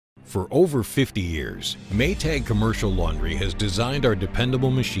For over 50 years, Maytag Commercial Laundry has designed our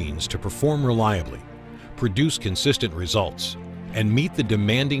dependable machines to perform reliably, produce consistent results, and meet the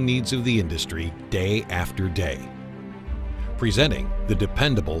demanding needs of the industry day after day. Presenting the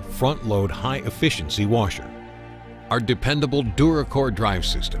dependable front-load high-efficiency washer. Our dependable DuraCore drive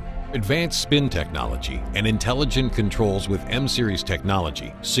system, advanced spin technology, and intelligent controls with M-Series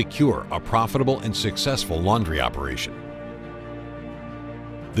technology secure a profitable and successful laundry operation.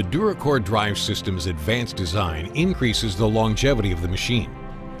 The DuraCore drive system's advanced design increases the longevity of the machine.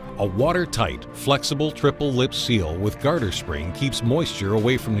 A watertight, flexible triple-lip seal with garter spring keeps moisture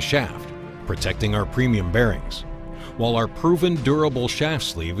away from the shaft, protecting our premium bearings, while our proven durable shaft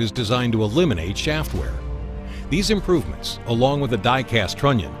sleeve is designed to eliminate shaft wear. These improvements, along with a die-cast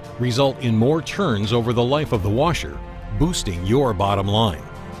trunnion, result in more turns over the life of the washer, boosting your bottom line.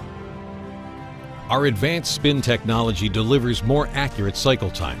 Our advanced spin technology delivers more accurate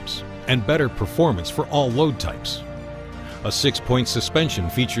cycle times and better performance for all load types. A 6-point suspension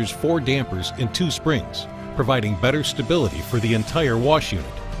features 4 dampers and 2 springs, providing better stability for the entire wash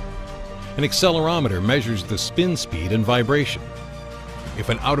unit. An accelerometer measures the spin speed and vibration. If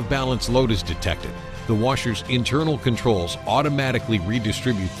an out-of-balance load is detected, the washer's internal controls automatically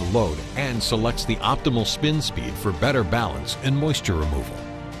redistribute the load and selects the optimal spin speed for better balance and moisture removal.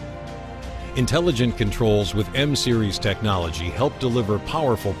 Intelligent controls with M-Series technology help deliver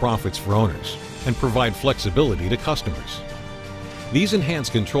powerful profits for owners and provide flexibility to customers. These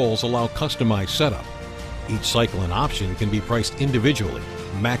enhanced controls allow customized setup. Each cycle and option can be priced individually,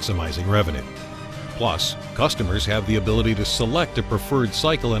 maximizing revenue. Plus, customers have the ability to select a preferred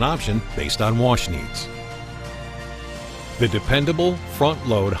cycle and option based on wash needs. The dependable,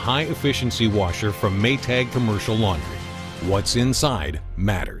 front-load, high-efficiency washer from Maytag Commercial Laundry. What's inside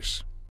matters.